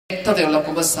വ്യക്തതയുള്ള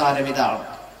കുമ്പസാരം ഇതാണ്.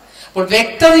 അപ്പോൾ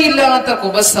വ്യക്തതയില്ലാത്ത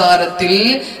കുമ്പസാരത്തിൽ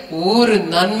ഒരു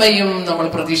നന്മയും നമ്മൾ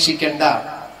പ്രതീക്ഷിക്കേണ്ട.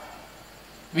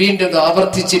 വീണ്ടും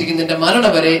ആവർത്തിച്ചിരിക്കും, നിന്റെ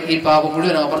മരണം വരെ ഈ പാപം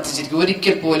മുഴുവൻ ആവർത്തിച്ചിരിക്കും.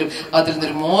 ഒരിക്കൽ പോലും അതിൽ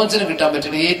നിന്നൊരു മോചനം കിട്ടാൻ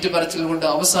പറ്റില്ല. ഏറ്റുപറച്ചിൽ കൊണ്ട്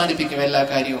അവസാനിപ്പിക്കും എല്ലാ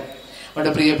കാര്യവും.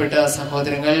 നമ്മുടെ പ്രിയപ്പെട്ട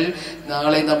സഹോദരങ്ങൾ,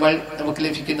 നാളെ നമുക്ക്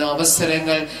ലഭിക്കുന്ന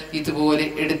അവസരങ്ങൾ ഇതുപോലെ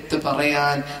എടുത്തു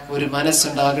പറയാൻ ഒരു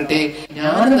മനസ്സുണ്ടാകട്ടെ.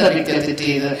 ഞാനെന്താ തെറ്റ്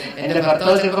ചെയ്ത് എന്റെ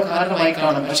ഭർത്താവ് ചിലപ്പോൾ കാരണമായി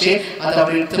കാണും, പക്ഷെ അത്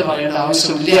അവിടെ എടുത്തു പറയേണ്ട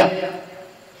ആവശ്യമില്ല.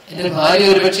 എന്റെ ഭാര്യ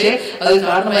ഒരു പക്ഷേ അത്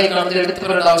കാരണമായി കാണുന്നത് എടുത്തു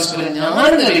പറയേണ്ട ആവശ്യമില്ല.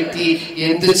 ഞാനെന്ന വ്യക്തി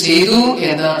എന്ത് ചെയ്തു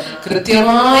എന്ന്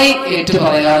കൃത്യമായി ഏറ്റു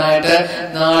പറയാനായിട്ട്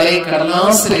നാളെ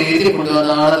കടലാസിൽ എഴുതി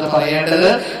കൊണ്ടുവന്നാണ് അത് പറയേണ്ടത്.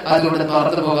 അതുകൊണ്ട്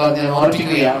മറന്നു പോകാൻ ഞാൻ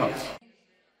ഓർപ്പിക്കുകയാണ്.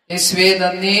 യേശുവേ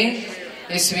നന്ദി,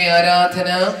 യേശുവേ ആരാധന.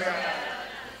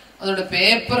 അതുകൊണ്ട്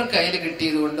പേപ്പർ കയ്യിൽ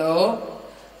കിട്ടിയതുകൊണ്ടോ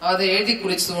അത് എഴുതി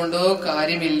കുറിച്ചതുകൊണ്ടോ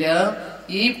കാര്യമില്ല.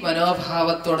 ഈ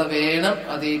മനോഭാവത്തോടെ വേണം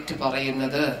അത് ഏറ്റു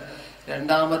പറയുന്നത്.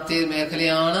 രണ്ടാമത്തെ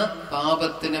മേഖലയാണ്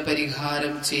പാപത്തിന്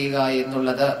പരിഹാരം ചെയ്യുക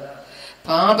എന്നുള്ളത്.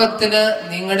 പാപത്തിന്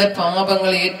നിങ്ങളുടെ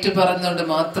പാപങ്ങൾ ഏറ്റുപറഞ്ഞുകൊണ്ട്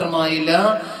മാത്രമായില്ല,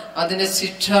 അതിന്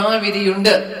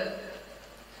ശിക്ഷാവിധിയുണ്ട്.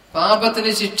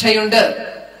 പാപത്തിന് ശിക്ഷയുണ്ട്.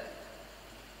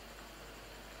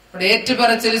 അവിടെ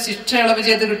ഏറ്റുപറച്ചിൽ ശിക്ഷ ഇളവ്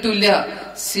ചെയ്ത് കിട്ടൂല.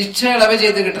 ശിക്ഷ ഇളവ്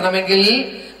ചെയ്ത് കിട്ടണമെങ്കിൽ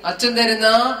അച്ഛൻ തരുന്ന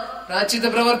പ്രായശ്ചിത്ത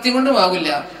പ്രവൃത്തി കൊണ്ടും ആകില്ല.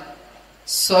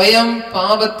 സ്വയം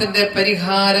പാപത്തിന്റെ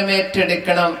പരിഹാരം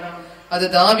ഏറ്റെടുക്കണം. അത്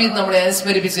ദാവീദ് നമ്മളെ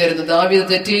അനുസ്മരിപ്പിച്ചായിരുന്നു. ദാവീദ്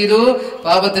തെറ്റ് ചെയ്തു,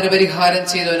 പാപത്തിന് പരിഹാരം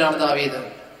ചെയ്തവനാണ് ദാവീദ്.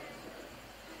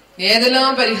 ഏതെല്ലാം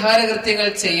പരിഹാര കൃത്യങ്ങൾ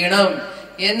ചെയ്യണം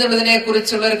എന്നുള്ളതിനെ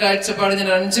കുറിച്ചുള്ള ഒരു കാഴ്ചപ്പാട് ഞാൻ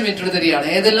 5 മിനിറ്റ് തരികയാണ്.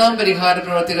 ഏതെല്ലാം പരിഹാര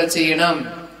പ്രവൃത്തികൾ ചെയ്യണം?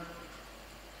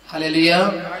 ഹല്ലേലൂയ,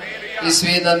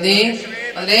 യേശുവേ നന്ദി.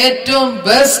 അതിലേറ്റവും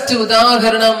ബെസ്റ്റ്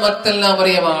ഉദാഹരണം മഗ്ദലന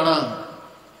മറിയമാണ്.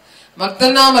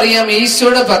 മഗ്ദലന മറിയം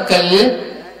ഈശോയുടെ പക്കൽ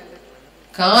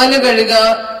കാല് കഴുക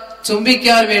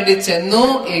ചുംബിക്കാൻ വേണ്ടി ചെന്നു.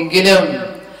 എങ്കിലും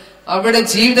അവിടെ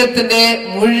ജീവിതത്തിന്റെ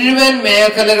മുഴുവൻ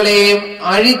മേഖലകളെയും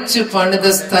അഴിച്ചു പണിത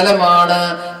സ്ഥലമാണ്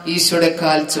ഈശോയുടെ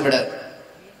കാൽച്ചുവട്.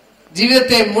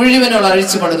 ജീവിതത്തെ മുഴുവൻ അവൾ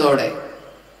അഴിച്ചു പണിതോടെ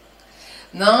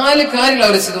 4 കാര്യങ്ങൾ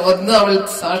അവർ ചെയ്തു. ഒന്ന്, അവൾ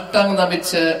സാഷ്ടാംഗം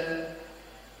നമിച്ച്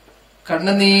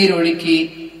കണ്ണുനീരൊഴുക്കി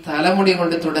തലമുടി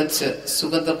കൊണ്ട് തുടച്ച്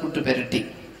സുഗന്ധക്കുട്ട് പെരട്ടി.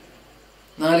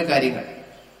 4 കാര്യങ്ങൾ.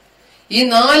 ഈ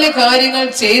 4 കാര്യങ്ങൾ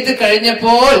ചെയ്ത്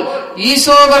കഴിഞ്ഞപ്പോൾ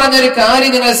ഈശോ പറഞ്ഞൊരു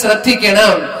കാര്യം നിങ്ങൾ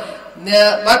ശ്രദ്ധിക്കണം.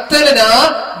 മഗ്ദലന,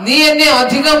 നീ എന്നെ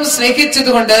അധികം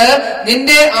സ്നേഹിച്ചതുകൊണ്ട്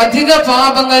നിന്റെ അധിക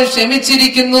പാപങ്ങൾ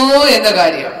ക്ഷമിച്ചിരിക്കുന്നു എന്ന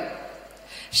കാര്യം.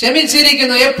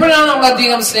 ക്ഷമിച്ചിരിക്കുന്നു. എപ്പോഴാണ് അവൾ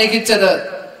അധികം സ്നേഹിച്ചത്?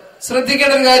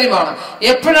 ശ്രദ്ധിക്കേണ്ട ഒരു കാര്യമാണ്.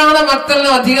 എപ്പോഴാണ് മഗ്ദലന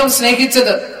അധികം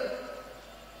സ്നേഹിച്ചത്?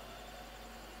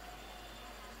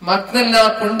 മഗ്ദലന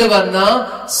കൊണ്ടുവന്ന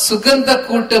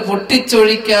സുഗന്ധക്കൂട്ട്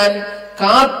പൊട്ടിച്ചൊഴിക്കാൻ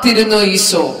കാത്തിരുന്നു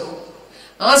ഈശോ.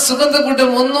 ആ സുഗന്ധക്കൂട്ട്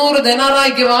 300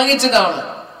 ദിനാറായിക്ക് വാങ്ങിച്ചതാണ്.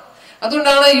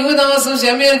 അതുകൊണ്ടാണ് യൂദാസും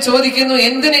ശമയനും ചോദിക്കുന്നു,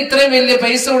 എന്തിന് ഇത്രയും വലിയ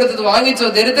പൈസ കൊടുത്തത് വാങ്ങിച്ചോ?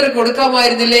 ദരിദ്രർക്ക്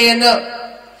കൊടുക്കാമായിരുന്നില്ലേ എന്ന്.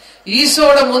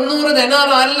 ഈശോയുടെ 300 ദിനാർ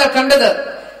അല്ല കണ്ടത്.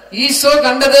 ഈശോ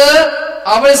കണ്ടത്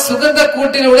അവൾ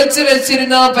സുഗന്ധക്കൂട്ടിൽ ഒളിച്ചു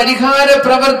വെച്ചിരുന്ന പരിഹാര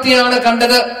പ്രവൃത്തിയാണ്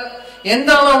കണ്ടത്.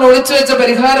 എന്താണ് അവൾ ഒളിച്ചു വെച്ച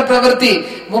പരിഹാര പ്രവൃത്തി?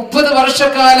 30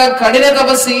 വർഷക്കാലം കഠിന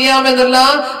തപസ് ചെയ്യാമെന്നുള്ള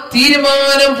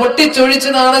തീരുമാനം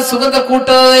പൊട്ടിച്ചൊഴിച്ചതാണ്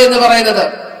സുഗന്ധക്കൂട്ട് എന്ന് പറയുന്നത്.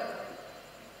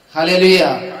 ഹല്ലേലൂയ,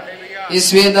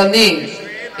 യേശുവേ നന്ദി,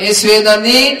 യേശുവേ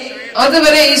നന്ദി.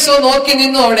 അതുവരെ ഈശോ നോക്കി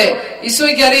നിന്നു. അവിടെ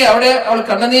ഈശോയ്ക്ക് അറിയാം, അവിടെ അവൾ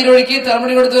കണ്ണുനീരൊഴുക്കി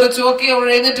തലമുടി കൊടുത്ത് ഉറച്ചു. ഓക്കെ, അവൾ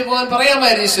എഴുന്നേറ്റ് പോകാൻ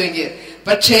പറയാമായിരുന്നു ഈശോയ്ക്ക്.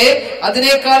 പക്ഷേ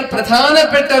അതിനേക്കാൾ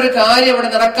പ്രധാനപ്പെട്ട ഒരു കാര്യം അവിടെ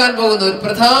നടക്കാൻ പോകുന്നു. ഒരു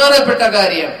പ്രധാനപ്പെട്ട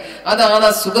കാര്യം, അതാണ്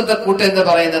സുഗന്ധക്കൂട്ട് എന്ന്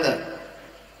പറയുന്നത്.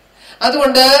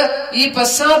 അതുകൊണ്ട് ഈ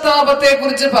പശ്ചാത്താപത്തെ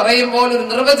കുറിച്ച് പറയുമ്പോൾ ഒരു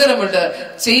നിർവചനമുണ്ട്.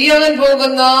 ചെയ്യാൻ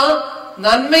പോകുന്ന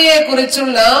നന്മയെ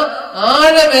കുറിച്ചുള്ള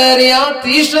ആഴമേറിയ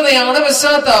തീഷ്ണതയാണ്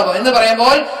പശ്ചാത്താപം എന്ന്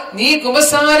പറയുമ്പോൾ, നീ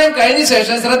കുമ്പസാരം കഴിഞ്ഞ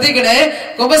ശേഷം, ശ്രദ്ധിക്കണേ,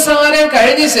 കുമ്പസാരം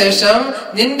കഴിഞ്ഞ ശേഷം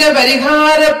നിന്റെ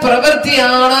പരിഹാര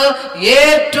പ്രവൃത്തിയാണ്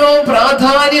ഏറ്റവും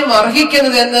പ്രാധാന്യം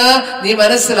അർഹിക്കുന്നതെന്ന് നീ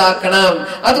മനസ്സിലാക്കണം.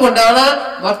 അതുകൊണ്ടാണ്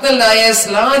മഗ്ദലനയെ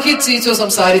ശ്ലാഘിച്ച് ഈശോ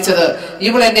സംസാരിച്ചത്.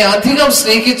 ഇവൾ എന്നെ അധികം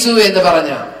സ്നേഹിച്ചു എന്ന്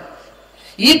പറഞ്ഞ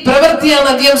ഈ പ്രവൃത്തിയാണ്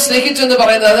അധികം സ്നേഹിച്ചു എന്ന്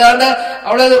പറയുന്നത്. അതാണ്ട്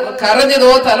അവള് കരഞ്ഞതോ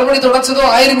തലമുടി തുടച്ചതോ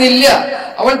ആയിരുന്നില്ല.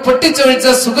 അവൾ പൊട്ടിച്ചൊഴിച്ച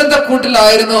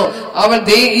സുഗന്ധക്കൂട്ടിലായിരുന്നു അവൾ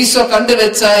ഈശോ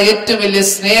കണ്ടുവെച്ച ഏറ്റവും വലിയ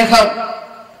സ്നേഹം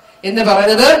എന്ന്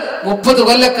പറയുന്നത്. 30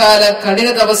 കൊല്ലക്കാലം കഠിന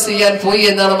തപസ് ചെയ്യാൻ പോയി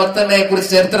എന്നാണ് മഗ്ദലനയെ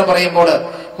കുറിച്ച് ചരിത്രം പറയുമ്പോൾ.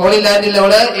 ഹോളി ലാൻഡിൽ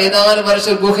അവള് ഏതാനും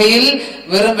വർഷം ഗുഹയിൽ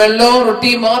വെറും വെള്ളവും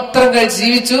റൊട്ടിയും മാത്രം കഴിച്ച്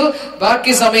ജീവിച്ചു.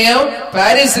 ബാക്കി സമയം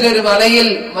പാരീസിലൊരു മലയിൽ,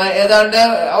 ഏതാണ്ട്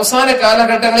അവസാന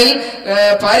കാലഘട്ടങ്ങളിൽ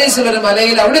പാരീസിലൊരു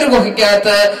മലയിൽ അവിടെ ഒരു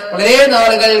ഗുഹയ്ക്കകത്ത് വളരെ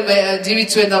നാളുകൾ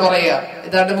ജീവിച്ചു എന്നാ പറയുക.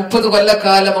 ഏതാണ്ട് 30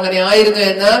 കൊല്ലക്കാലം അങ്ങനെ ആയിരുന്നു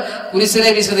എന്ന്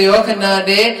കുരിശിലെ വിശുദ്ധ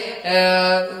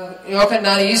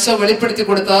യോഹന്നാൻ ഈശോ വെളിപ്പെടുത്തി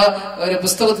കൊടുത്ത ഒരു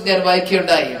പുസ്തകത്തിൽ ഞാൻ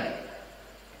വായിക്കുകയുണ്ടായി.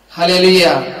 ഹല്ലേലൂയ.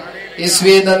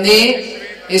 യേശുവേ നന്ദി,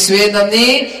 യേശുവേ നന്ദി.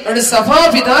 അവിടെ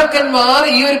സഭാപിതാക്കന്മാർ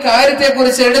ഈ ഒരു കാര്യത്തെ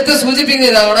കുറിച്ച് എടുത്ത്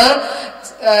സൂചിപ്പിക്കുന്നതാണ്,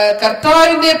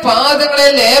 കർത്താവിന്റെ പാദങ്ങളെ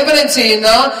ലേപനം ചെയ്യുന്ന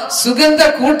സുഗന്ധ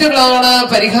കൂട്ടുകളാണ്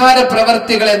പരിഹാര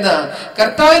പ്രവർത്തികൾ എന്ന്.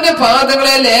 കർത്താവിന്റെ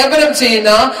പാദങ്ങളെ ലേപനം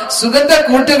ചെയ്യുന്ന സുഗന്ധ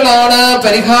കൂട്ടുകളാണ്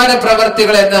പരിഹാര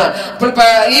പ്രവർത്തികൾ എന്ന്. അപ്പോൾ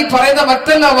ഈ പറയുന്ന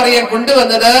മറ്റെല്ലാം പറയാൻ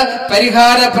കൊണ്ടുവന്നത്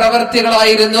പരിഹാര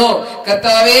പ്രവർത്തികളായിരുന്നു.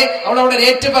 കർത്താവെ അവളവിടെ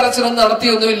ഏറ്റുപറച്ചിലൊന്നും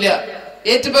നടത്തിയൊന്നുമില്ല.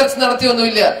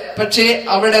 പക്ഷേ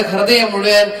അവളുടെ ഹൃദയം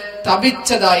മുഴുവൻ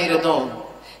തപിച്ചതായിരുന്നു.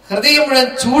 ഹൃദയം മുഴുവൻ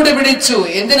ചൂട് പിടിച്ചു.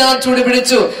 എന്തിനാ ചൂട്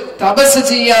പിടിച്ചു? തപസ്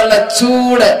ചെയ്യാനുള്ള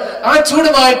ചൂട്. ആ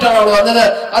ചൂടുമായിട്ടാണ് അവൾ വന്നത്.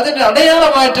 അതിന്റെ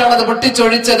അടയാളമായിട്ടാണ് അത്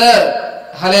പൊട്ടിച്ചൊഴിച്ചത്.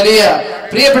 ഹല്ലേലൂയ.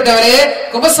 പ്രിയപ്പെട്ടവരെ,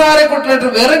 കുമ്പസാരക്കൂട്ടിലിട്ട്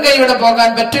വെറും കൈയോടെ പോകാൻ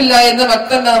പറ്റില്ല എന്ന്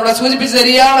ഭക്തൻ നമ്മളെ സൂചിപ്പിച്ചു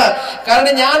തരികയാണ്.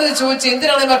 കാരണം ഞാനിത് ചോദിച്ചു,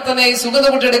 എന്തിനാണ് ഭക്തനെ ഈ സുഗന്ധ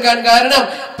കൂട്ടെടുക്കാൻ കാരണം?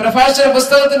 പ്രഭാഷണ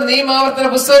പുസ്തകത്തിന്, നിയമാവർത്തന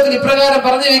പുസ്തകത്തിൽ ഇപ്രകാരം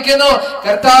പറഞ്ഞു വെക്കുന്നു,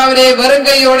 കർത്താവിനെ വെറും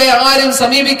കൈയോടെ ആരും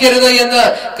സമീപിക്കരുത് എന്ന്.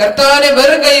 കർത്താവിനെ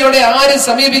വെറും കൈയോടെ ആരും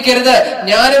സമീപിക്കരുത്.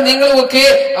 ഞാനും നിങ്ങളും ഒക്കെ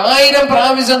 1000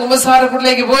 പ്രാവശ്യം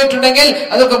കുമ്പസാരക്കൂട്ടിലേക്ക് പോയിട്ടുണ്ടെങ്കിൽ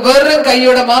അതൊക്കെ വെറും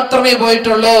കൈയോടെ മാത്രമേ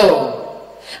പോയിട്ടുള്ളൂ.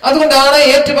 അതുകൊണ്ടാണ്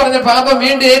ഏറ്റുപറഞ്ഞ പാപം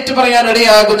വീണ്ടും ഏറ്റുപറയാൻ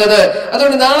ഇടയാകുന്നത്.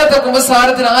 അതുകൊണ്ട് നാളത്തെ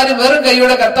കുമ്പസാരത്തിന് ആരും വെറും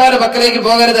കൈയോടെ കർത്താവിന്റെ പക്കലേക്ക്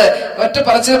പോകരുത്. ഒറ്റ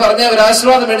പറച്ചിൽ പറഞ്ഞ ഒരു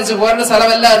ആശീർവാദം മേടിച്ച് പോരേണ്ട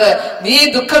സ്ഥലമല്ല അത്. നീ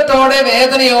ദുഃഖത്തോടെ,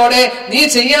 വേദനയോടെ നീ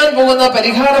ചെയ്യാൻ പോകുന്ന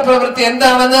പരിഹാര പ്രവൃത്തി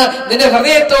എന്താണെന്ന് നിന്റെ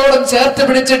ഹൃദയത്തോടും ചേർത്ത്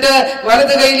പിടിച്ചിട്ട്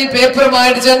വലത് കയ്യിൽ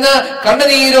പേപ്പറുമായിട്ട് ചെന്ന്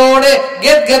കണ്ണുനീരോടെ,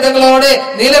 ഗദ്ഗതങ്ങളോടെ,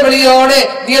 നിലവിളിയോടെ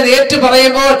നീ അത്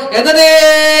ഏറ്റുപറയുമ്പോൾ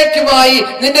എന്നേക്കുമായി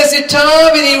നിന്റെ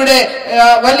ശിക്ഷാവിധിയുടെ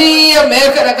വലിയ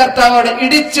മേഖല കർത്താവോട്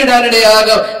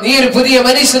ഇടിച്ചിടാനിടയാകും. നീ ഒരു പുതിയ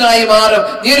മനുഷ്യനായി മാറും.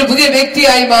 നീ ഒരു പുതിയ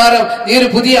വ്യക്തിയായി മാറും. നീ ഒരു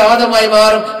പുതിയ ആദമായി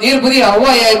മാറും. നീ ഒരു പുതിയ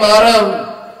ഹവ്വായായി മാറും.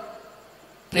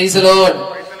 Praise the lord.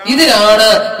 ഇതിനാണ്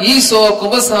ഈശോ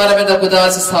കുമ്പസാരം എന്ന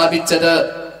കുദാശ സ്ഥാപിച്ചത്.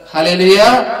 ഹല്ലേലൂയ,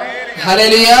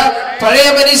 ഹല്ലേലൂയ. പഴയ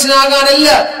മനുഷ്യനാകാനല്ല,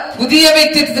 പുതിയ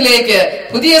വ്യക്തിത്വത്തിലേക്ക്,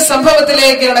 പുതിയ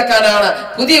സംഭവത്തിലേക്ക് കടക്കാനാണ്,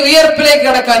 പുതിയ ഉയർപ്പിലേക്ക്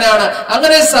കടക്കാനാണ്.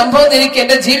 അങ്ങനെ ഒരു സംഭവം എനിക്ക്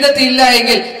എന്റെ ജീവിതത്തിൽ ഇല്ല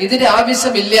എങ്കിൽ ഇതിന്റെ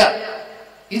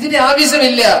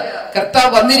ആവശ്യമില്ല. കർത്താവ്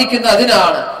വന്നിരിക്കുന്ന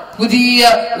അതിനാണ്. പുതിയ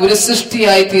ഒരു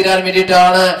സൃഷ്ടിയായി തീരാൻ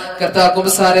വേണ്ടിയിട്ടാണ് കർത്താവ്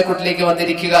കുമ്പസാരക്കൂട്ടിലേക്ക്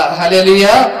വന്നിരിക്കുക. ഹല്ലേലൂയ,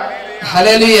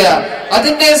 ഹല്ലേലൂയ.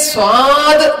 അതിന്റെ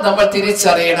സ്വാദ് നമ്മൾ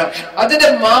തിരിച്ചറിയണം, അതിന്റെ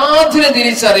മാധുര്യം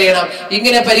തിരിച്ചറിയണം.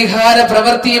 ഇങ്ങനെ പരിഹാര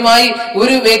പ്രവൃത്തിയുമായി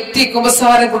ഒരു വ്യക്തി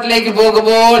കുമ്പസാരക്കൂട്ടിലേക്ക്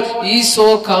പോകുമ്പോൾ ഈശോ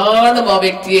കാണും ആ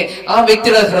വ്യക്തിയെ. ആ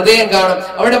വ്യക്തിയുടെ ഹൃദയം കാണും,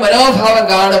 അവരുടെ മനോഭാവം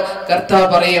കാണും. കർത്താവ്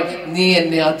പറയും, നീ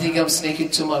എന്നെ അധികം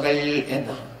സ്നേഹിച്ചു മകൾ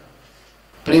എന്നാണ്.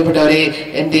 പ്രിയപ്പെട്ടവരെ,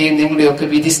 എന്റെയും നിങ്ങളുടെയും ഒക്കെ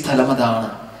വിധിസ്ഥലം അതാണ്.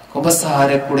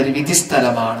 കുമ്പസാരക്കൂട് ഒരു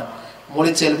വിധിസ്ഥലമാണ്.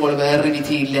 മുകളിൽ ചെല്ലുമ്പോൾ വേറൊരു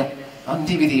വിധിയില്ല,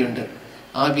 അന്ത്യവിധിയുണ്ട്.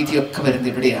 ആ വിധിയൊക്കെ വരുന്നത്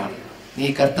ഇവിടെയാണ്. നീ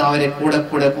കർത്താവിനെ കൂടെ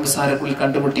കുമ്പസാരക്കുള്ളിൽ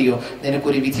കണ്ടുമുട്ടിയോ,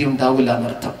 നിനക്കൊരു വിധി ഉണ്ടാവില്ല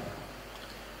എന്നർത്ഥം.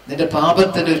 നിന്റെ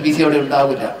പാപത്തിന്റെ ഒരു വിധി അവിടെ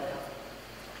ഉണ്ടാവില്ല.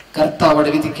 കർത്താവ് അവിടെ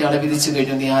വിധിക്കാളെ വിധിച്ചു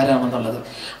കഴിഞ്ഞു നീ ആരാണെന്നുള്ളത്.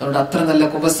 അതുകൊണ്ട് അത്ര നല്ല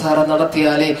കുമ്പസാരം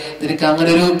നടത്തിയാലേ നിനക്ക് അങ്ങനെ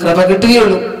ഒരു കൃപ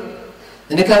കിട്ടുകയുള്ളൂ.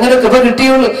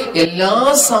 എല്ലാ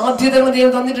സാധ്യതകളും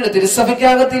ദൈവം തന്നിട്ടുണ്ട്.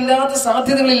 തിരുസഭയ്ക്കകത്തില്ലാത്ത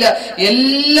സാധ്യതകളില്ല,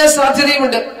 എല്ലാ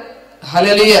സാധ്യതയുമുണ്ട്.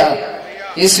 ഹല്ലേലൂയ.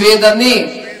 യേശുവേ നന്ദി,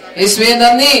 യേശുവേ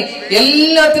നന്ദി.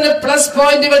 എല്ലാത്തിനും പ്ലസ്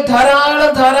പോയിന്റുകൾ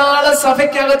ധാരാളം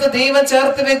സഭയ്ക്കകത്ത് ദൈവം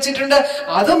ചേർത്ത് വെച്ചിട്ടുണ്ട്.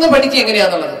 അതൊന്ന് പഠിക്കുക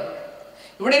എങ്ങനെയാന്നുള്ളത്.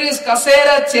 ഇവിടെ ഒരു കസേര,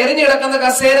 ചെരിഞ്ഞു കിടക്കുന്ന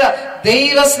കസേര,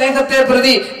 ദൈവ സ്നേഹത്തെ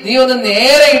പ്രതി നീ ഒന്ന്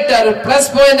നേരെ ഇട്ടാൽ ഒരു പ്ലസ്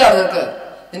പോയിന്റ് ആണ് നിനക്ക്.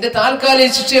 നിന്റെ താൽക്കാലിക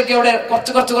ശിക്ഷയൊക്കെ ഇവിടെ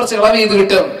കുറച്ച് ഇളവ് ചെയ്ത്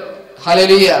കിട്ടും.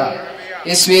 ഹല്ലേലൂയ.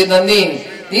 യേശുവേ നന്ദി.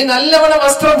 നീ നല്ലവണ്ണം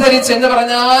വസ്ത്രം ധരിച്ച് എന്ന്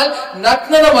പറഞ്ഞാൽ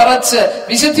നഗ്നത മറച്ച്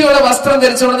വിശുദ്ധിയോടെ വസ്ത്രം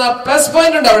ധരിച്ചുകൊള്ളുന്ന പ്ലസ്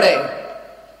പോയിന്റ് ഉണ്ട് അവിടെ.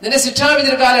 നിന്റെ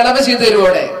ശിക്ഷാവിധിക്കാലം ഇളവ് ചെയ്തു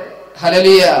തരുവോടെ.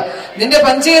 ഹല്ലേലൂയ. നിന്റെ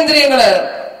പഞ്ചേന്ദ്രിയങ്ങള്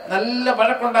നല്ല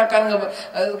വഴക്കുണ്ടാക്കാൻ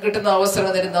കിട്ടുന്ന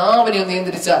അവസരങ്ങൾ നിന്റെ നാവിനെ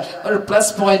നിയന്ത്രിച്ചാൽ ഒരു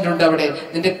പ്ലസ് പോയിന്റ് ഉണ്ട് അവിടെ.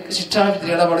 നിന്റെ ശിക്ഷാവിധി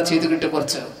ഇളവോടെ ചെയ്ത് കിട്ടും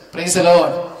കുറച്ച്. Praise the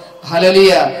lord.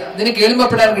 ഹല്ലേലൂയ. നിനക്ക്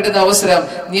എളിമപ്പെടാൻ കിട്ടുന്ന അവസരം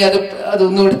നീ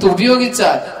അതൊന്നും എടുത്ത്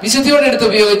ഉപയോഗിച്ചാൽ, വിശുദ്ധിയോടെ എടുത്ത്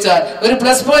ഉപയോഗിച്ചാൽ ഒരു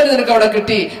പ്ലസ് പോയിന്റ് നിനക്ക് അവിടെ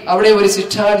കിട്ടി. അവിടെ ഒരു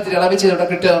ശിക്ഷാവിധി ഇളവ് ചെയ്തവിടെ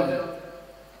കിട്ടും.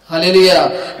 ഹല്ലേലൂയ.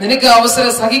 നിനക്ക്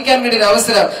അവസരം, സഹിക്കാൻ വേണ്ടിയ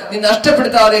അവസരം നീ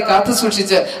നഷ്ടപ്പെടുത്താതെ കാത്തു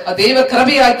സൂക്ഷിച്ച് ആ ദൈവ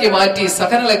കൃപയാക്കി മാറ്റി,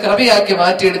 സകലങ്ങളെ കൃപയാക്കി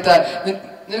മാറ്റിയെടുത്താൽ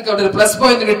നിനക്ക് അവിടെ ഒരു പ്ലസ്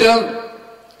പോയിന്റ് കിട്ടും.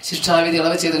 ശിക്ഷാവിധി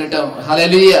ഇളവ് ചെയ്ത് കിട്ടും.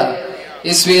 ഹല്ലേലൂയ.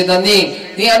 യേശുവേ നന്ദി.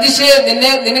 നീ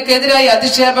നിനക്കെതിരായി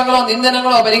അധിക്ഷേപങ്ങളോ,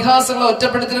 നിന്ദനങ്ങളോ, പരിഹാസങ്ങളോ,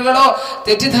 ഒറ്റപ്പെടുത്തലുകളോ,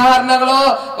 തെറ്റിദ്ധാരണകളോ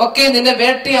ഒക്കെ നിന്നെ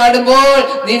വേട്ടയാടുമ്പോൾ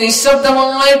നീ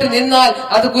നിശബ്ദമായിട്ട് നിന്നാൽ,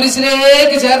 അത്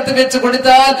കുരിശിലേക്ക് ചേർത്ത് വെച്ച്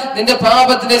കൊടുത്താൽ നിന്റെ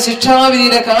പാപത്തിന്റെ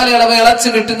ശിക്ഷാവിധിയുടെ കാലയളവ് ഇളച്ചു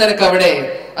കിട്ടും നിനക്ക് അവിടെ.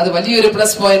 അത് വലിയൊരു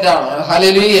പ്ലസ് പോയിന്റ് ആണ്.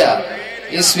 ഹല്ലേലൂയ.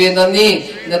 യേശുവേ നന്ദി.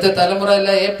 ഇന്നത്തെ തലമുറ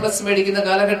എല്ലാം A+ മേടിക്കുന്ന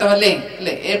കാലഘട്ടമല്ലേ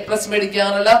അല്ലെ? A+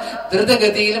 മേടിക്കാനുള്ള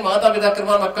ദ്രുതഗതിയിൽ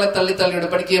മാതാപിതാക്കന്മാർ മക്കളെ തള്ളി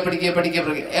പഠിക്കുക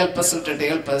A+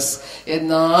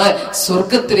 എന്നാൽ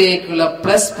സ്വർഗത്തിലേക്കുള്ള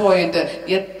പ്ലസ് പോയിന്റ്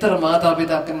എത്ര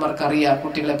മാതാപിതാക്കന്മാർക്ക് അറിയാം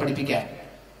കുട്ടികളെ പഠിപ്പിക്കാൻ?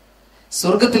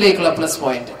 സ്വർഗത്തിലേക്കുള്ള പ്ലസ്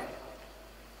പോയിന്റ്.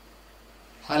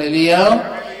 ഹല്ലേലൂയ.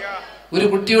 ഒരു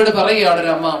കുട്ടിയോട് പറയുകയാണ് ഒരു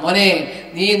അമ്മ, മോനെ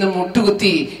നീ ഇന്ന്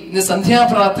മുട്ടുകുത്തി, ഇന്ന്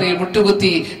സന്ധ്യാപ്രാത്രിയിൽ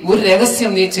മുട്ടുകുത്തി ഒരു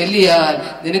രഹസ്യം നീ ചെല്ലിയാൽ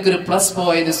നിനക്കൊരു പ്ലസ്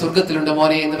പോയിന്റ് സ്വർഗത്തിലുണ്ട്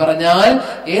മോനെ എന്ന് പറഞ്ഞാൽ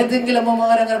ഏതെങ്കിലും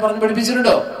അമ്മമാരങ്ങനെ പറഞ്ഞു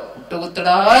പഠിപ്പിച്ചിട്ടുണ്ടോ?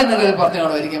 മുട്ടുകുത്തടാ എന്നൊക്കെ പറഞ്ഞു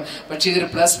കാണുമായിരിക്കും. പക്ഷെ ഇതൊരു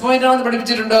പ്ലസ് പോയിന്റ് ആണെന്ന്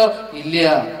പഠിപ്പിച്ചിട്ടുണ്ടോ? ഇല്ല.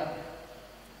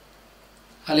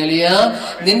 ഹല്ലേലൂയ.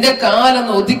 നിന്റെ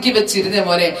കാലൊന്ന് ഒതുക്കി വെച്ചിരുന്നേ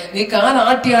മോനെ, നീ കാൽ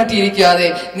ആട്ടിയിരിക്കാതെ,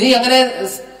 നീ അങ്ങനെ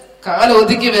കാല്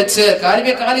ഒതുക്കി വെച്ച് കാല്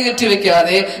കെട്ടി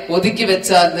വെക്കാതെ ഒതുക്കി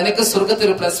വെച്ചാൽ നിനക്ക് സ്വർഗത്തിൽ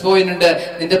ഒരു പ്ലസ് പോയിന്റ് ഉണ്ട്.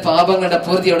 നിന്റെ പാപങ്ങളുടെ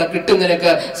പൂർത്തി അവിടെ കിട്ടും,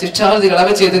 നിനക്ക് ശിക്ഷാവിധി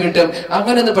ഇളവ് ചെയ്ത് കിട്ടും.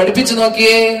 അങ്ങനെ ഒന്ന് പഠിപ്പിച്ചു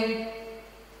നോക്കിയേ.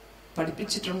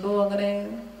 പഠിപ്പിച്ചിട്ടുണ്ടോ? അങ്ങനെ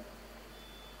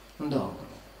ഉണ്ടോ?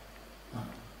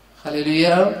 ഹല്ലേലൂയ.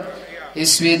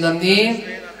 യേശുവേ നന്ദി.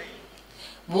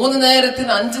 3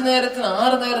 നേരത്തിന് 5 നേരത്തിന്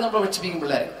 6 നേരം നമ്മൾ ഭക്ഷിപ്പിക്കും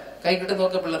പിള്ളേരെ. കൈ കിട്ടി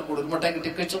നോക്ക പിള്ളേർ കൂടും. മുട്ടായി കിട്ടി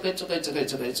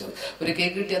കഴിച്ചു. ഒരു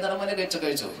കേക്ക് കിട്ടി അതാണ് മോനെ കഴിച്ചു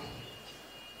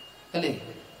അല്ലേ?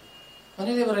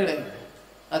 മനല്ലേ പറയണേ?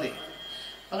 അതെ.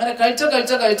 അങ്ങനെ കഴിച്ചോ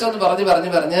എന്ന്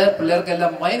പറഞ്ഞ്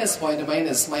പിള്ളേർക്കെല്ലാം മൈനസ് പോയിന്റ്,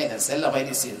 മൈനസ് എല്ലാം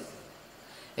മൈനസ് ചെയ്തു.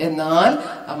 എന്നാൽ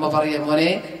അമ്മ പറയാ, മോനെ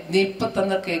നീ ഇപ്പൊ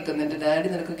തന്ന കേക്ക് നിന്റെ ഡാഡി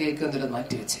നിനക്ക് കേക്ക് എന്തെങ്കിലും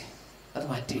മാറ്റി വെച്ചേ, അത്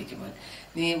മാറ്റി വെക്കുമോ.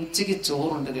 നീ ഉച്ചയ്ക്ക്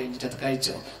ചോറുണ്ട് കഴിഞ്ഞിട്ട് അത്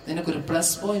കഴിച്ചോ, നിനക്കൊരു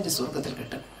പ്ലസ് പോയിന്റ് സ്വർഗത്തിൽ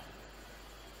കിട്ടും.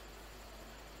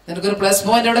 നിനക്കൊരു പ്ലസ്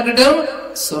പോയിന്റ് എവിടെ കിട്ടും?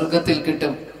 സ്വർഗത്തിൽ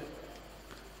കിട്ടും.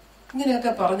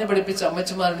 ഇങ്ങനെയൊക്കെ പറഞ്ഞ് പഠിപ്പിച്ച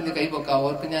അമ്മച്ചമാരിൽ നിന്ന് കൈപൊക്കാം,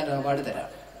 അവർക്ക് ഞാൻ അവാർഡ് തരാം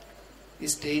ഈ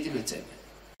സ്റ്റേജിൽ വെച്ച്.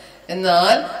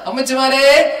 എന്നാൽ അമ്മച്ചമാരെ,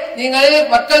 നിങ്ങൾ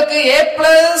മക്കൾക്ക് A+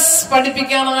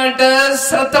 പഠിപ്പിക്കാനായിട്ട്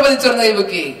ശ്രദ്ധ പതിച്ചൊന്ന്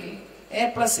കൈപൊക്കി. A+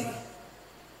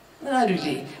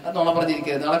 ആരുമില്ലേ? അത് നോണ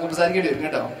പറഞ്ഞിരിക്കരുത്, നാളെ സംസാരിക്കേണ്ടി വരും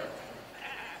കേട്ടോ.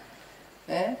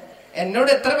 എന്നോട്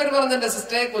എത്ര പേര് പറഞ്ഞിട്ടുണ്ട്,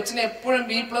 സിസ്റ്ററെ കൊച്ചിനെ എപ്പോഴും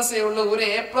B+ ഉള്ളൂ, ഒരു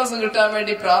A+ കിട്ടാൻ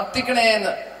വേണ്ടി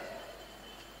പ്രാർത്ഥിക്കണേന്ന്.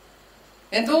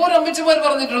 എന്തോരം അമ്മച്ചിമാർ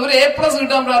പറഞ്ഞിട്ടുള്ളൂ ഒരു A+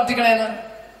 കിട്ടാൻ പ്രാർത്ഥിക്കണേന്ന്.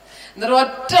 എന്നിട്ട്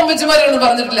ഒറ്റ അമ്മച്ചിമാരൊന്നും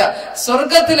പറഞ്ഞിട്ടില്ല,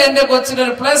 സ്വർഗത്തിൽ എന്റെ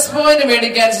കൊച്ചിനൊരു പ്ലസ് പോയിന്റ്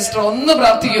മേടിക്കാൻ സിസ്റ്റർ ഒന്ന്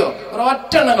പ്രാർത്ഥിക്കുവോ?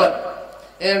 ഒരൊറ്റ എണ്ണങ്ങൾ.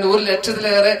 1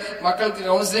 ലക്ഷത്തിലേറെ മക്കൾക്ക്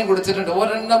കൗൺസിലിംഗ് കൊടുത്തിട്ടുണ്ട്,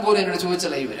 ഒരെണ്ണം പോലും എന്നോട്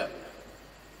ചോദിച്ചല്ല ഇവരും.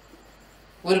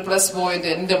 ഒരു പ്ലസ് പോയിന്റ്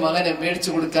എന്റെ മകനെ മേടിച്ചു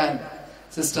കൊടുക്കാൻ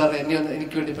സിസ്റ്റർ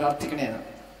എനിക്ക് വേണ്ടി പ്രാർത്ഥിക്കണേന്ന്.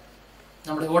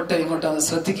 നമ്മുടെ ഓട്ടം ഇങ്ങോട്ടാന്ന്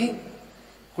ശ്രദ്ധിക്ക്.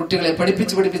 കുട്ടികളെ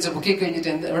പഠിപ്പിച്ച് ബുക്കി കഴിഞ്ഞിട്ട്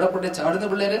എവിടെ കൊണ്ട് ചാടുന്ന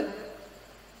പിള്ളേര്?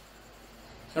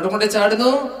 എവിടെ കൊണ്ട്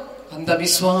ചാടുന്നു?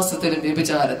 അന്ധവിശ്വാസത്തിലും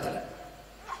വ്യഭിചാരത്തിലും.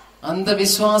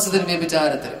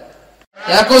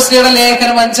 യാക്കോസ്യയുടെ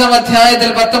ലേഖനം 5-ാം അധ്യായത്തിൽ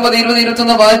 19, 20,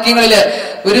 21 വാക്യങ്ങളില്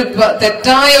ഒരു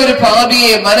തെറ്റായ ഒരു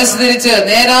പാപിയെ മനസ്സ് തിരിച്ച്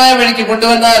നേരായ വഴിക്ക്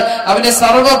കൊണ്ടുവന്നാൽ അവന്റെ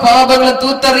സർവ്വ പാപങ്ങളും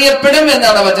തൂത്തെറിയപ്പെടും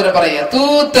എന്നാണ് വചനം പറയുക.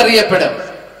 തൂത്തെറിയപ്പെടും.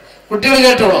 കുട്ടികൾ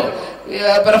കേട്ടോളൂ.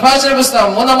 പ്രഭാഷണ പുസ്തകം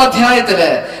 3-ാം അധ്യായത്തില്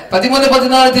 13,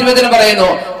 14 തിരുവചനം പറയുന്നു,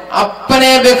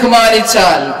 അപ്പനെ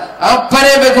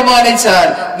ബഹുമാനിച്ചാൽ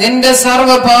നിന്റെ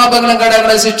സർവ്വ പാപങ്ങളും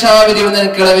കടകളും ശിക്ഷാവിധി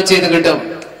നിനക്ക് ഇളവ് ചെയ്ത് കിട്ടും.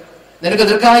 നിനക്ക്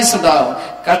ദീർഘായുസ് ഉണ്ടാവും.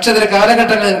 കർഷകരുടെ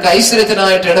കാലഘട്ടങ്ങളിൽ നിനക്ക്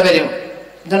ഐശ്വര്യത്തിനായിട്ട് ഇടവരും.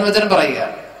 ഇതാണ് വചനം പറയുക.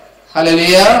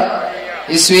 ഹല്ലേലൂയ.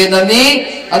 യേശുവേ നന്ദി.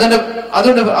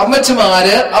 അതുകൊണ്ട്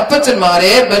അമ്മച്ചമാര്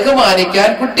അപ്പച്ചന്മാരെ ബഹുമാനിക്കാൻ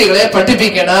കുട്ടികളെ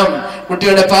പഠിപ്പിക്കണം.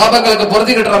 കുട്ടികളുടെ പാപങ്ങൾക്ക്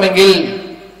പൊറുതി കിട്ടണമെങ്കിൽ.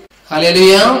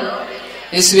 ഹല്ലേലൂയ.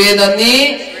 യേശുവേ നന്ദി.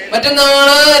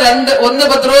 മറ്റൊന്നാണ് 1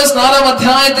 പത്രോസ് 4-ാം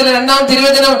അധ്യായത്തിലെ 2-ാം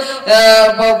തിരുവചനം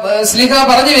ശ്ലീഹ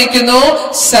പറഞ്ഞു വെക്കുന്നു,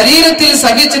 ശരീരത്തിൽ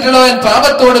സഹിച്ചിട്ടുള്ളവൻ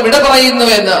പാപത്തോട് വിട പറയുന്നു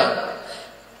എന്ന്.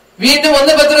 വീണ്ടും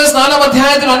 1 പത്രോസ് 4-ാം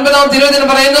അധ്യായത്തിൽ 9-ാം തിരുവചനം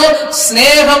പറയുന്നു,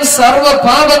 സ്നേഹം സർവ്വ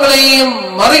പാപങ്ങളെയും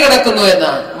മറികടക്കുന്നു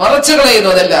എന്ന്, മറച്ചു കളയുന്നു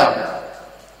അതെല്ലാം.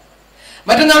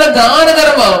 മറ്റൊന്നാണ്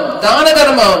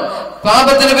ദാനധർമ്മം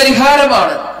പാപത്തിന്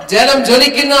പരിഹാരമാണ്. ജലം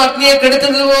ജ്വലിക്കുന്ന അഗ്നിയെ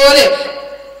കെടുത്തുന്നത് പോലെ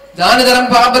ദാനധർമ്മം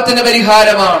പാപത്തിന്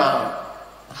പരിഹാരമാണ്.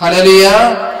 ഹല്ലേലൂയ.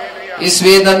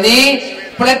 യേശുവേ നന്ദി.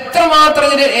 ഇപ്പോൾ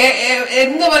എത്രമാത്രം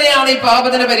എന്ന് പറയാണ് ഈ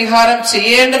പാപത്തിന് പരിഹാരം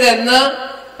ചെയ്യേണ്ടത് എന്ന്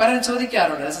പലരും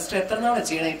ചോദിക്കാറുണ്ട്. സിസ്റ്റർ എത്ര നാളെ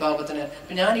ചെയ്യണം ഈ പാപത്തിന്?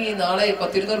 ഞാൻ ഈ നാളെ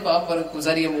 10-20 പാപം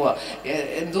സംസാരിക്കാൻ പോവാ,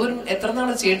 എത്ര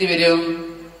നാളെ ചെയ്യേണ്ടി വരും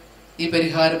ഈ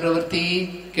പരിഹാര പ്രവൃത്തി?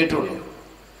 കേട്ടുള്ളൂ.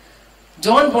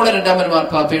 ജോൺ പോൾ രണ്ടാമൻ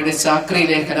മാർപ്പാപ്പയുടെ ചാക്രി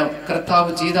ലേഖനം, കർത്താവ്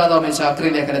ജീതാദാമ ചാക്രി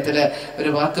ലേഖനത്തില് ഒരു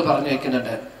വാക്ക് പറഞ്ഞു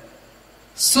വെക്കുന്നുണ്ട്.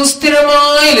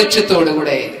 സുസ്ഥിരമായ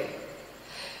ലക്ഷ്യത്തോടുകൂടെ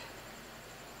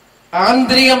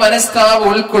ആന്തരിക മനസ്താവ്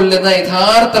ഉൾക്കൊള്ളുന്ന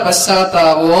യഥാർത്ഥ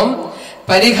പശ്ചാത്താപവും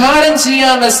പരിഹാരം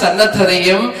ചെയ്യാനുള്ള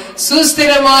സന്നദ്ധതയും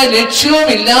സുസ്ഥിരമായ ലക്ഷ്യവും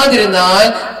ഇല്ലാതിരുന്നാൽ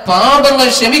പാപങ്ങൾ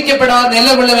ക്ഷമിക്കപ്പെടാൻ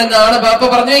നിലകൊള്ളുമെന്നാണ് പാപ്പ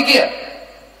പറഞ്ഞു വയ്ക്കുക.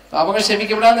 പാപങ്ങൾ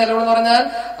ക്ഷമിക്കപ്പെടാൻ നിലകൊള്ളുമെന്ന് പറഞ്ഞാൽ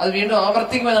അത് വീണ്ടും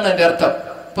ആവർത്തിക്കുമെന്നാണ് എന്റെ അർത്ഥം.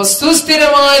 അപ്പൊ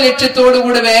സുസ്ഥിരമായ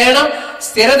ലക്ഷ്യത്തോടുകൂടി വേണം,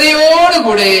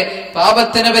 സ്ഥിരതയോടുകൂടെ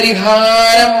പാപത്തിന്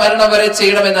പരിഹാരം മരണം വരെ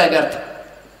ചെയ്യണമെന്ന് അതിന്റെ അർത്ഥം.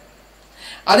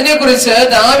 അതിനെക്കുറിച്ച്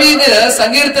ദാവീദ്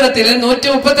സങ്കീർത്തനത്തിൽ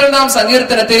 132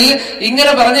 സങ്കീർത്തനത്തിൽ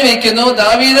ഇങ്ങനെ പറഞ്ഞു വെക്കുന്നു.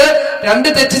 ദാവീദ്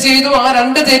 2 തെറ്റ് ചെയ്തു. ആ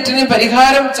 2 തെറ്റിന്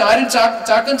പരിഹാരം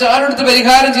ചാക്കും ചാരെടുത്ത്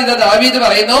പരിഹാരം ചെയ്ത ദാവീദ്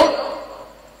പറയുന്നു,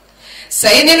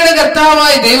 സൈന്യങ്ങളുടെ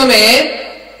കർത്താവായ ദൈവമേ,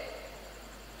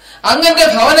 അങ്ങന്റെ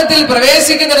ഭവനത്തിൽ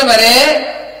പ്രവേശിക്കുന്നതിന് വരെ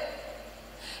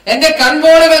എന്റെ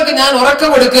കൺപോളകൾക്ക് ഞാൻ ഉറക്കം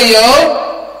കൊടുക്കുകയോ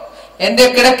എന്റെ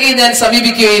കിടക്കയിൽ ഞാൻ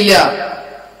സമീപിക്കുകയില്ല.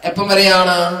 എപ്പം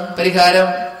വരെയാണ് പരിഹാരം?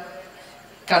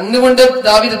 കണ്ണുകൊണ്ട്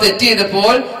ദാവീദ് തെറ്റ്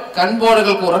ചെയ്തപ്പോൾ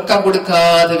കൺപോളകൾക്ക് ഉറക്കം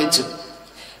കൊടുക്കാതെ വെച്ചു.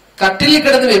 കട്ടിലിൽ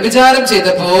കിടന്ന് വ്യഭിചാരം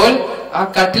ചെയ്തപ്പോൾ ആ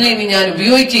കട്ടിലിൽ ഇനി ഞാൻ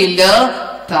ഉപയോഗിക്കുകയില്ല,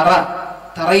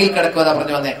 തറയിൽ കിടക്കുക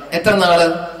പറഞ്ഞു വന്നേ. എത്ര നാള്?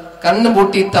 കണ്ണും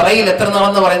പൂട്ടി തറയിൽ എത്ര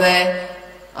നാളെന്ന് പറയുന്നേ?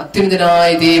 അത്യുന്നതനായ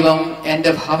ദൈവം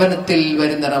എന്റെ ഭവനത്തിൽ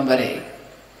വരുന്നിടം വരെ,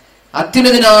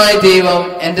 അത്യുന്നതനായ ദൈവം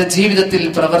എന്റെ ജീവിതത്തിൽ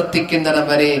പ്രവർത്തിക്കുന്നിടം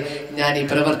വരെ ഞാൻ ഈ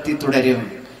പ്രവൃത്തി തുടരും.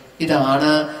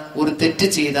 ഇതാണ് ഒരു തെറ്റ്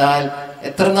ചെയ്താൽ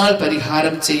എത്ര നാൾ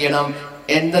പരിഹാരം ചെയ്യണം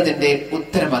എന്നതിന്റെ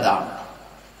ഉത്തരം. അതാണ്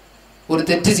ഒരു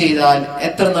തെറ്റ് ചെയ്താൽ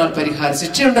എത്ര നാൾ പരിഹാരം,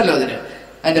 ശിക്ഷയുണ്ടല്ലോ അതിന്,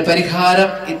 അതിന്റെ പരിഹാരം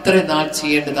ഇത്ര നാൾ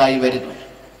ചെയ്യേണ്ടതായി വരുന്നു.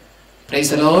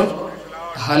 പ്രൈസ് ദി ലോർഡ്,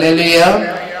 ഹല്ലേലൂയ,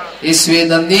 യേശുവേ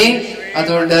നന്ദി.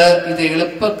 അതുകൊണ്ട് ഇത്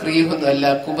എളുപ്പക്രിയൊന്നുമല്ല.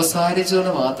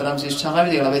 കുമ്പസാരിച്ചുകൊണ്ട് മാത്രം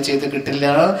ശിക്ഷാവിധി ഇളവ് ചെയ്ത് കിട്ടില്ല.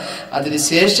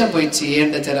 അതിനുശേഷം പോയി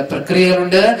ചെയ്യേണ്ട ചില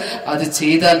പ്രക്രിയകളുണ്ട്. അത്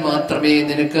ചെയ്താൽ മാത്രമേ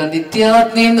നിനക്ക്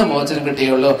നിത്യാഗ്നിയിൽ നിന്ന് മോചനം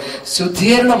കിട്ടുകയുള്ളൂ,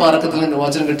 ശുദ്ധീകരണ മാർഗത്തിൽ നിന്ന്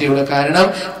മോചനം കിട്ടുകയുള്ളൂ. കാരണം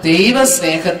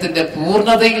ദൈവസ്നേഹത്തിന്റെ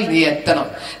പൂർണ്ണതയിൽ നീ എത്തണം.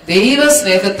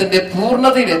 ദൈവസ്നേഹത്തിന്റെ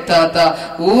പൂർണ്ണതയിൽ എത്താത്ത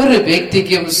ഒരു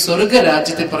വ്യക്തിക്കും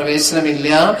സ്വർഗരാജ്യത്തിൽ പ്രവേശനമില്ല.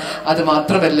 അത്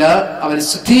മാത്രമല്ല, അവൻ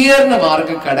ശുദ്ധീകരണ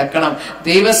മാർഗം കടക്കണം.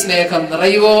 ദൈവസ്നേഹം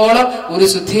നിറയുവോളം ഒരു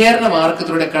ശുദ്ധീകരണ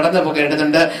മാർഗത്തിലൂടെ കടന്നു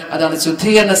പോകേണ്ടതുണ്ട്. അതാണ്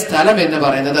ശുദ്ധീകരണ സ്ഥലം എന്ന്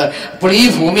പറയുന്നത്. അപ്പോൾ ഈ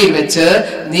ഭൂമിയിൽ വെച്ച്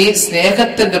നീ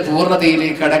സ്നേഹത്തിന്റെ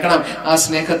പൂർണ്ണതയിലേക്ക് കടക്കണം. ആ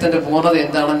സ്നേഹത്തിന്റെ പൂർണ്ണത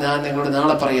എന്താണെന്ന് ഞാൻ നിങ്ങളോട്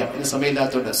നാളെ പറയാം, ഇത്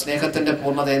സമയമില്ലാത്തതുകൊണ്ട്. സ്നേഹത്തിന്റെ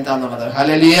പൂർണ്ണത എന്താണെന്നുള്ളത്.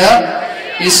 ഹല്ലേലൂയ,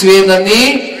 യേശുവേ നന്ദി,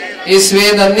 യേശുവേ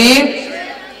നന്ദി.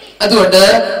 അതുകൊണ്ട്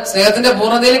സ്നേഹത്തിന്റെ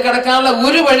പൂർണ്ണതയിൽ കടക്കാനുള്ള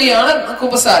ഒരു വഴിയാണ്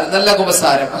കുമ്പസാരം, നല്ല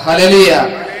കുമ്പസാരം. ഹല്ലേലൂയ.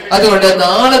 അതുകൊണ്ട്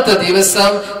നാളത്തെ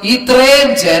ദിവസം ഇത്രയും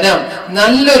ജനം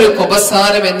നല്ലൊരു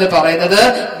കുമ്പസാരം എന്ന് പറയുന്നത്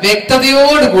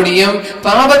വ്യക്തതയോടുകൂടിയും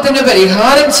പാപത്തിന്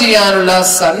പരിഹാരം ചെയ്യാനുള്ള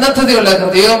സന്നദ്ധതയുള്ള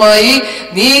ഹൃദയവുമായി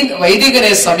നീ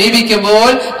വൈദികനെ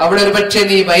സമീപിക്കുമ്പോൾ അവിടെ ഒരുപക്ഷെ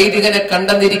നീ വൈദികനെ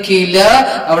കണ്ടെന്നിരിക്കുകയില്ല,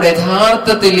 അവിടെ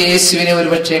യഥാർത്ഥത്തിൽ യേശുവിനെ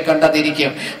ഒരുപക്ഷെ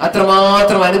കണ്ടെന്നിരിക്കും.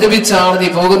 അത്രമാത്രം അനുദപിച്ചാണ് നീ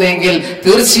പോകുന്നതെങ്കിൽ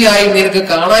തീർച്ചയായും നിനക്ക്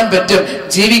കാണാൻ പറ്റും,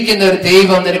 ജീവിക്കുന്ന ഒരു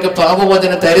ദൈവം നിനക്ക്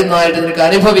പാപമോചനം തരുന്നതായിട്ട് നിനക്ക്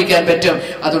അനുഭവിക്കാൻ പറ്റും.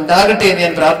 അതുണ്ടാകട്ടെ എന്ന്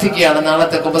ഞാൻ പ്രാർത്ഥിക്കുകയാണ്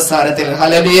നാളത്തെ കുമ്പസാരത്തിൽ.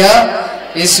 ഹല്ലേലൂയ,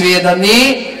 യേശുവേ നന്ദി,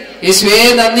 യേശുവേ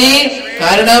നന്ദി.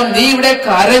 കാരണം നീ ഇവിടെ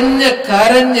കരഞ്ഞ്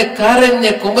കരഞ്ഞ്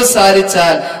കരഞ്ഞ്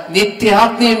കുമ്പസാരിച്ചാൽ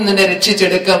നിത്യാഗ്നിയിൽ നിന്നെ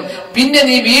രക്ഷിച്ചെടുക്കും. പിന്നെ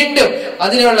നീ വീണ്ടും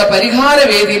അതിനുള്ള പരിഹാര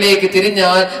വേദിയിലേക്ക്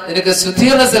തിരിഞ്ഞാൽ നിനക്ക്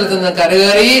ശുദ്ധീകരണ സ്ഥലത്ത് നിന്ന്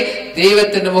കരകയറി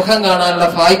ദൈവത്തിന്റെ മുഖം കാണാനുള്ള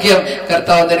ഭാഗ്യം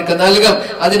കർത്താവ് നിനക്ക് നൽകും.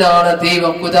 അതിനാണ്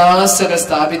ദൈവം കുദാശകൾ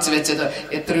സ്ഥാപിച്ചു വെച്ചത്.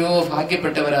 എത്രയോ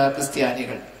ഭാഗ്യപ്പെട്ടവരാ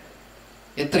ക്രിസ്ത്യാനികൾ,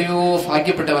 എത്രയോ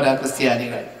ഭാഗ്യപ്പെട്ടവരാ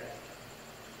ക്രിസ്ത്യാനികൾ.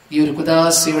 ഈ ഒരു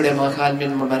കുദാശയുടെ മഹാത്മ്യം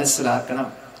നമ്മൾ മനസ്സിലാക്കണം.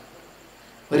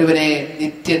 ഒരുവനെ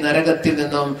നിത്യ നരകത്തിൽ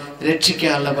നിന്നും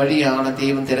രക്ഷിക്കാനുള്ള വഴിയാണ്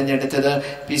ദൈവം തിരഞ്ഞെടുത്തത്.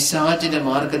 പിശാചിന്റെ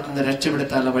മാർഗത്തിൽ നിന്ന്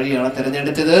രക്ഷപ്പെടുത്താനുള്ള വഴിയാണ്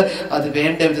തിരഞ്ഞെടുത്തത്. അത്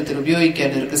വേണ്ട വിധത്തിൽ ഉപയോഗിക്കാൻ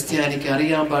ഒരു ക്രിസ്ത്യാനിക്ക്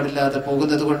അറിയാൻ പാടില്ലാതെ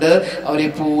പോകുന്നത് കൊണ്ട്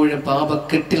അവരെപ്പോഴും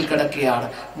പാപക്കെട്ടിൽ കിടക്കുകയാണ്,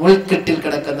 മുൾക്കെട്ടിൽ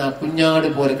കിടക്കുന്ന കുഞ്ഞാട്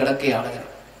പോലെ കിടക്കുകയാണ്.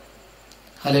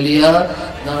 ഹല്ലേലൂയ.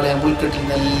 നാളെ മുൾക്കെട്ടിൽ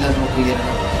നിന്നെല്ലാം നമുക്ക്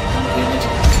ഉയരണം.